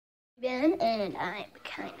Ben, and I'm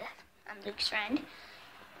Luke's friend,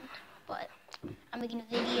 but I'm making a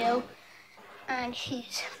video on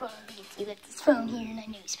his phone because he left his phone here and I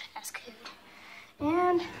knew his passcode.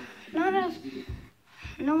 And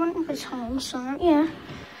no one was home, so yeah,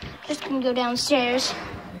 just gonna go downstairs.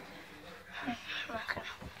 I'm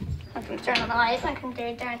not gonna turn on the lights. I can do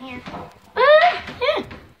it down here. Yeah,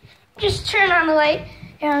 just turn on the light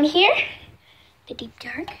down here. The deep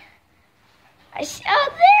dark. I see. Oh,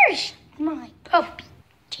 there's my puppy.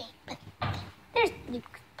 There's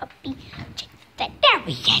Luke's puppy. There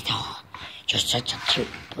he is. Oh, you're such a cute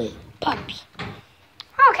little puppy.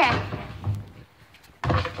 Okay.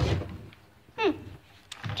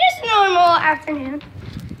 Just a normal afternoon.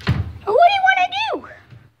 What do you want to do?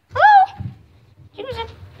 Hello? Jimson,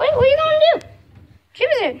 what are you going to do?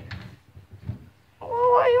 Jimson.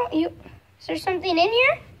 What you? Is there something in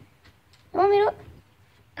here? You want me to?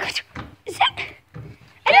 Is that?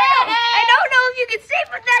 I don't know if you can see,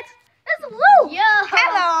 but that's Luke. Yo.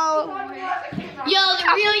 Hello. Yo, the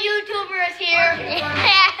real YouTuber is here.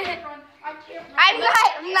 I'm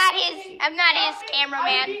not his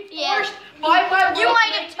cameraman. Yeah. You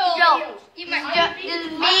might have told me. This is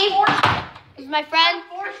me. This is my friend.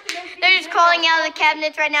 They're just crawling out of the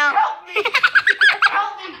cabinets right now. Help me!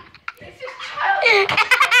 Help me! This is childish.